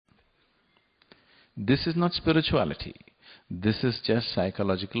This is not spirituality. This is just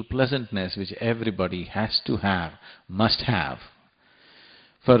psychological pleasantness which everybody has to have, must have,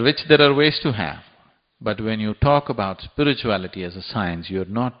 for which there are ways to have. But when you talk about spirituality as a science, you're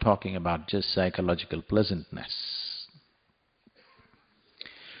not talking about just psychological pleasantness.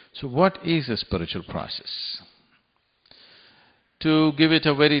 So what is a spiritual process? To give it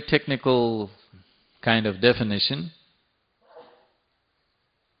a very technical kind of definition,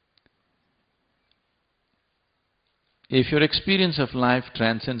 if your experience of life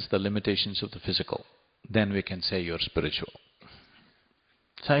transcends the limitations of the physical, then we can say you're spiritual.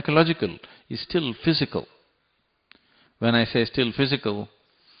 Psychological is still physical. When I say still physical,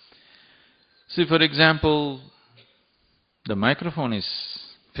 see, for example, the microphone is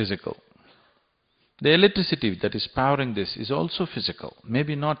physical. The electricity that is powering this is also physical.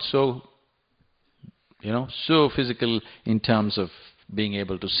 Maybe not so, so physical in terms of being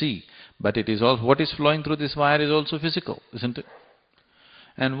able to see, but it is also, what is flowing through this wire is also physical, isn't it?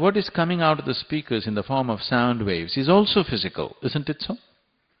 And what is coming out of the speakers in the form of sound waves is also physical, isn't it so?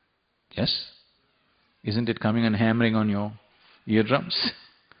 Yes? Isn't it coming and hammering on your eardrums?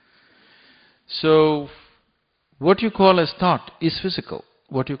 So, what you call as thought is physical.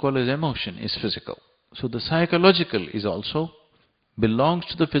 What you call as emotion is physical. So the psychological is also belongs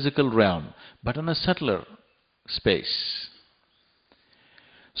to the physical realm, but on a subtler space.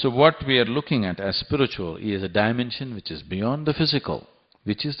 So what we are looking at as spiritual is a dimension which is beyond the physical,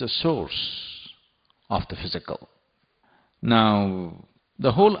 which is the source of the physical. Now,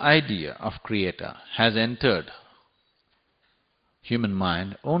 the whole idea of creator has entered human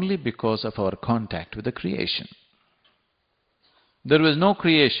mind only because of our contact with the creation. There was no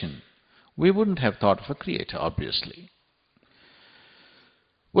creation, we wouldn't have thought of a creator, obviously.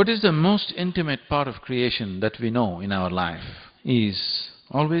 What is the most intimate part of creation that we know in our life is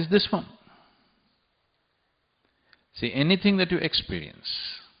always this one. See, anything that you experience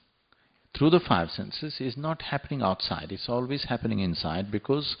through the five senses is not happening outside, it's always happening inside,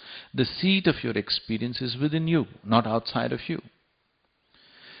 because the seat of your experience is within you, not outside of you.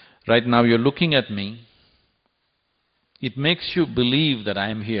 Right now you're looking at me, it makes you believe that I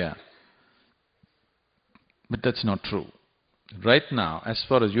am here, but that's not true. Right now, as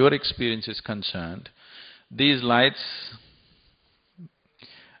far as your experience is concerned, these lights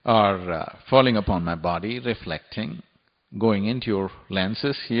are falling upon my body, reflecting, going into your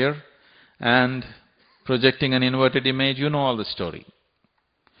lenses here, and projecting an inverted image. You know all the story.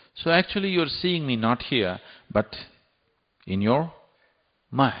 So actually you're seeing me not here, but in your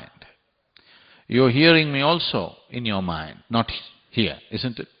mind. You're hearing me also in your mind, not here,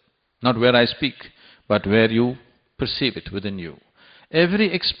 isn't it? Not where I speak, but where you perceive it within you.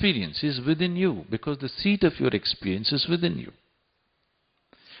 Every experience is within you, because the seat of your experience is within you.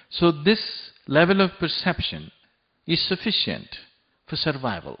 So this level of perception is sufficient for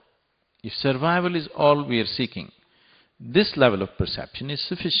survival. If survival is all we are seeking, this level of perception is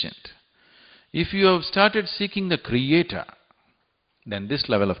sufficient. If you have started seeking the creator, then this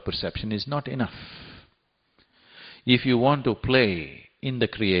level of perception is not enough. If you want to play in the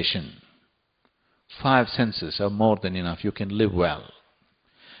creation, five senses are more than enough, you can live well.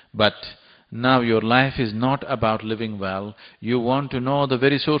 But now your life is not about living well, you want to know the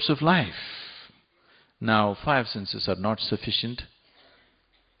very source of life. Now five senses are not sufficient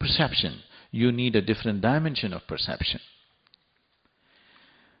perception, you need a different dimension of perception.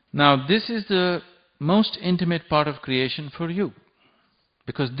 Now this is the most intimate part of creation for you,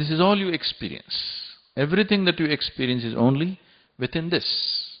 because this is all you experience. Everything that you experience is only within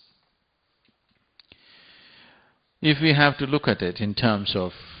this. If we have to look at it in terms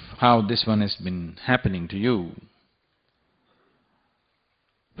of how this one has been happening to you,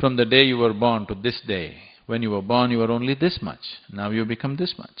 from the day you were born to this day, when you were born you were only this much, now you become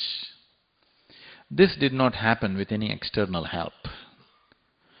this much. This did not happen with any external help.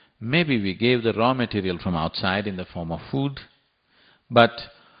 Maybe we gave the raw material from outside in the form of food, but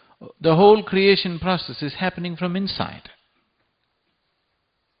the whole creation process is happening from inside.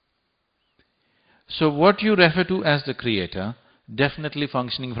 So what you refer to as the creator, definitely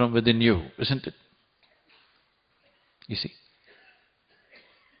functioning from within you, isn't it? You see?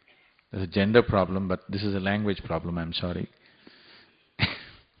 There's a gender problem, but this is a language problem, I'm sorry.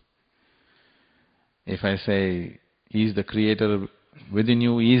 If I say, is the creator within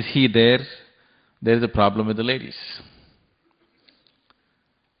you, is he there? There's a problem with the ladies.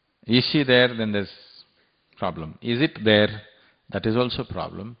 Is she there? Then there's problem. Is it there? That is also a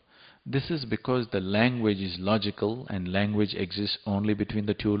problem. This is because the language is logical and language exists only between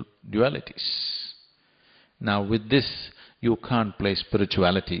the two dualities. Now with this, you can't play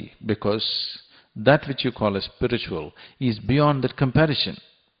spirituality, because that which you call as spiritual is beyond that comparison.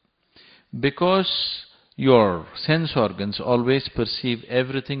 Because your sense organs always perceive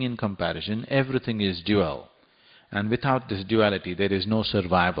everything in comparison, everything is dual. And without this duality, there is no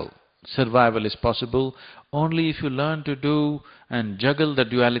survival. Survival is possible only if you learn to do and juggle the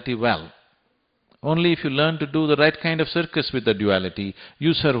duality well. Only if you learn to do the right kind of circus with the duality,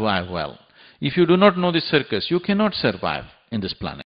 you survive well. If you do not know this circus, you cannot survive in this planet.